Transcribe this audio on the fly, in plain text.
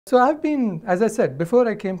So I've been, as I said, before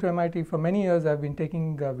I came to MIT, for many years I've been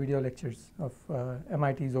taking video lectures of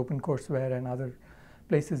MIT's OpenCourseware and other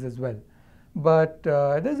places as well. But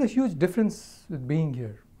there's a huge difference with being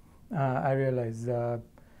here, I realize.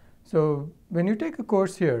 So when you take a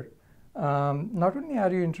course here, not only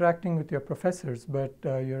are you interacting with your professors, but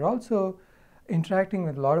you're also interacting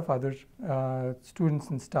with a lot of other students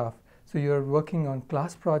and staff. So you're working on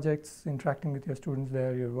class projects, interacting with your students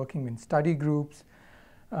there, you're working in study groups,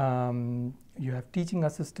 you have teaching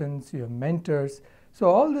assistants, you have mentors. So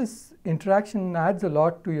all this interaction adds a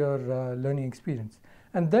lot to your learning experience.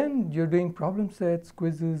 And then you're doing problem sets,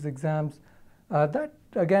 quizzes, exams. That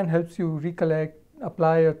again helps you recollect,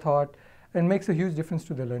 apply your thought, and makes a huge difference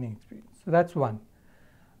to the learning experience. So that's one.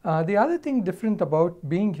 The other thing different about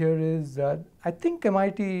being here is I think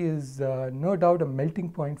MIT is no doubt a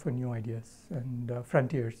melting point for new ideas and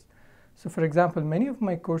frontiers. So for example, many of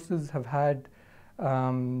my courses have had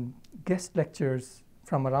guest lecturers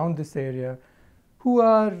from around this area who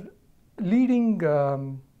are leading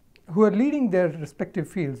their respective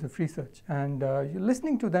fields of research, and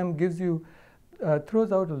listening to them gives you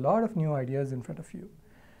throws out a lot of new ideas in front of you.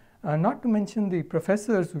 Not to mention the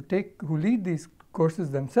professors who lead these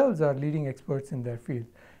courses themselves are leading experts in their field.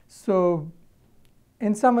 So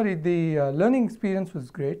in summary, the learning experience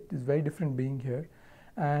was great. It's very different being here.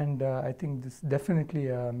 And I think this is definitely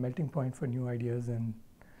a melting point for new ideas and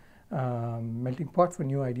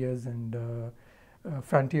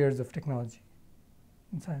frontiers of technology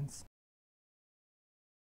and science.